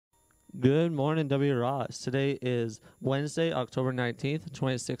Good morning, W. Ross. Today is Wednesday, October 19th,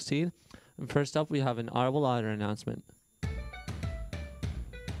 2016. And first up, we have an audible auditor announcement.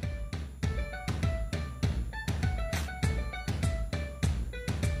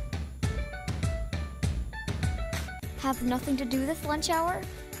 Have nothing to do this lunch hour?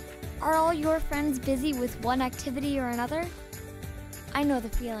 Are all your friends busy with one activity or another? I know the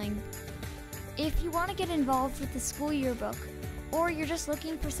feeling. If you want to get involved with the school yearbook, or you're just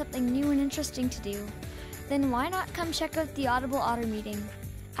looking for something new and interesting to do, then why not come check out the Audible Otter meeting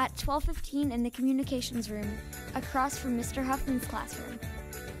at 12:15 in the communications room, across from Mr. Huffman's classroom.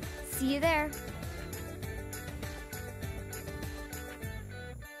 See you there.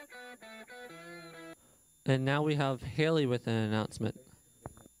 And now we have Haley with an announcement.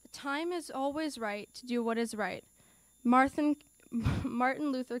 The time is always right to do what is right. Martin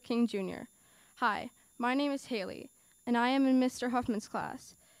Luther King Jr. Hi, my name is Haley, and I am in Mr. Huffman's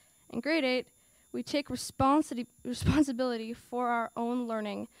class. In grade 8, we take responsibility for our own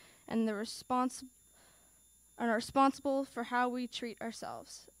learning and are responsible for how we treat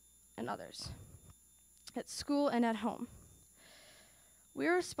ourselves and others at school and at home. We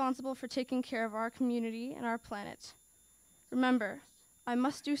are responsible for taking care of our community and our planet. Remember, I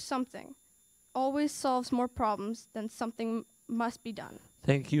must do something always solves more problems than something must be done.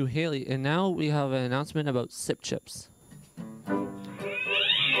 Thank you, Haley. And now we have an announcement about SIP chips.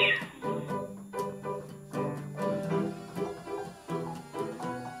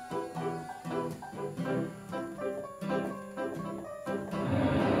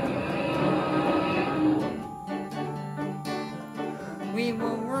 We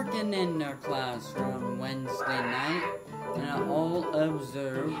were working in our classroom Wednesday night, and I all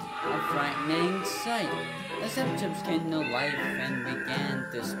observed a frightening sight. The SIP chips came to life and began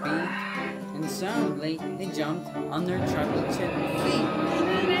to speak, and suddenly they jumped on their chocolate chip feet. And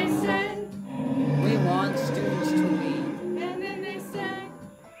then they said, "We want students to eat." and then they said,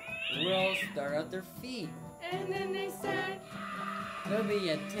 We'll start at their feet. and then they said, There'll be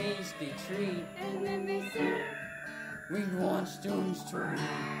a tasty treat. and then they said, We want students to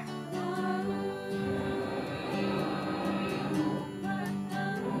eat.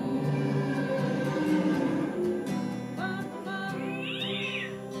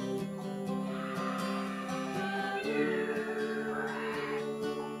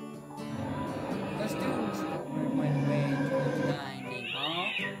 The students went away to the dining hall,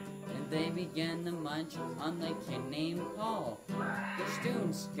 and they began to munch on the kid named Paul. The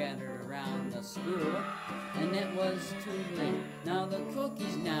students scattered around the school, and it was too late. Now the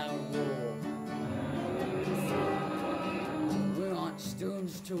cookies now roll. We want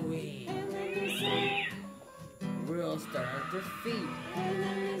students to eat. and then they said, We'll start at their feet. and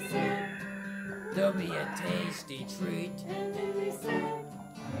then they said, There'll be a tasty treat. and then they said,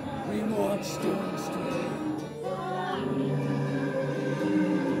 We want students to eat.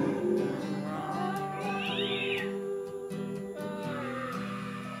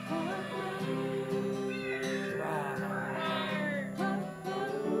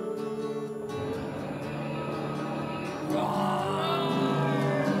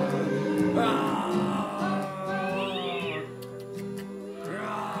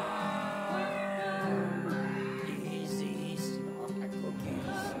 Easy, stop my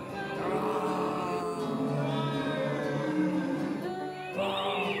cookies. Cookies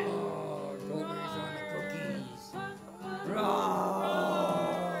on the cookies.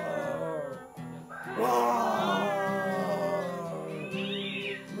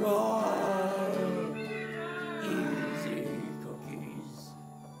 Easy cookies.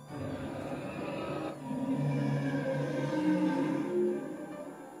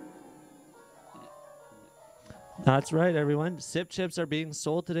 That's right, everyone. SIP chips are being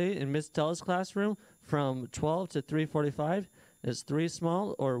sold today in Miss Stella's classroom from 12 to 3:45. It's 3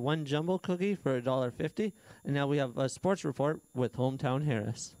 small or 1 jumbo cookie for $1.50. And now we have a sports report with Hometown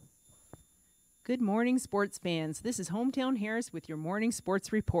Harris. Good morning, sports fans. This is Hometown Harris with your morning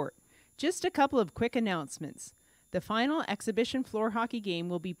sports report. Just a couple of quick announcements. The final exhibition floor hockey game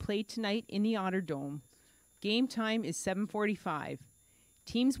will be played tonight in the Otter Dome. Game time is 7:45.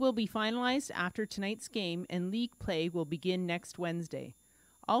 Teams will be finalized after tonight's game, and league play will begin next Wednesday.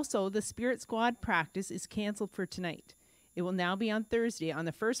 Also, the Spirit Squad practice is canceled for tonight. It will now be on Thursday on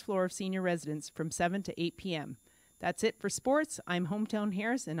the first floor of senior residence from 7 to 8 p.m. That's it for sports. I'm Hometown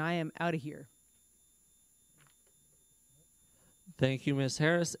Harris, and I am out of here. Thank you, Miss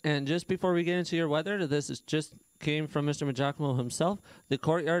Harris. And just before we get into your weather, this is just came from Mr. Macdonald himself. The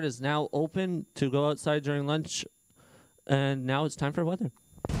courtyard is now open to go outside during lunch, and now it's time for weather.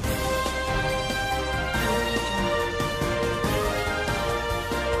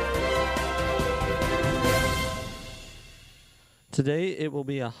 Today it will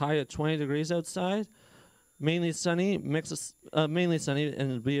be a high of 20 degrees outside. Mainly sunny, mainly sunny, and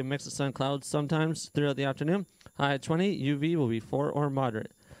it'll be a mix of sun clouds sometimes throughout the afternoon. High at 20, UV will be 4 or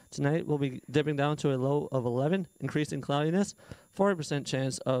moderate. Tonight we'll be dipping down to a low of 11, increasing cloudiness, 40%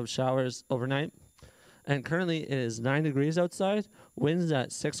 chance of showers overnight. And currently it is 9 degrees outside, winds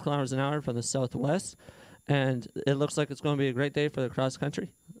at 6 kilometers an hour from the southwest, and it looks like it's going to be a great day for the cross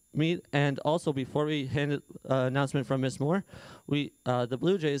country meet. And also, before we hand it, announcement from Miss Moore, the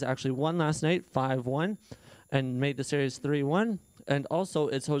Blue Jays actually won last night 5-1 and made the series 3-1. And also,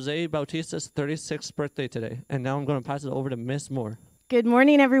 it's Jose Bautista's 36th birthday today. And now I'm going to pass it over to Miss Moore. Good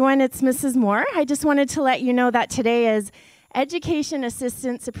morning, everyone. It's Mrs. Moore. I just wanted to let you know that today is Education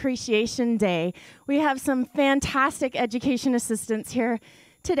Assistants Appreciation Day. We have some fantastic education assistants here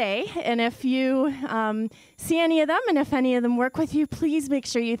today, and if you see any of them and if any of them work with you, please make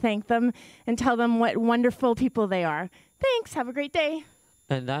sure you thank them and tell them what wonderful people they are. Thanks. Have a great day.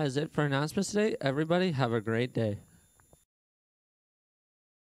 And that is it for announcements today. Everybody have a great day.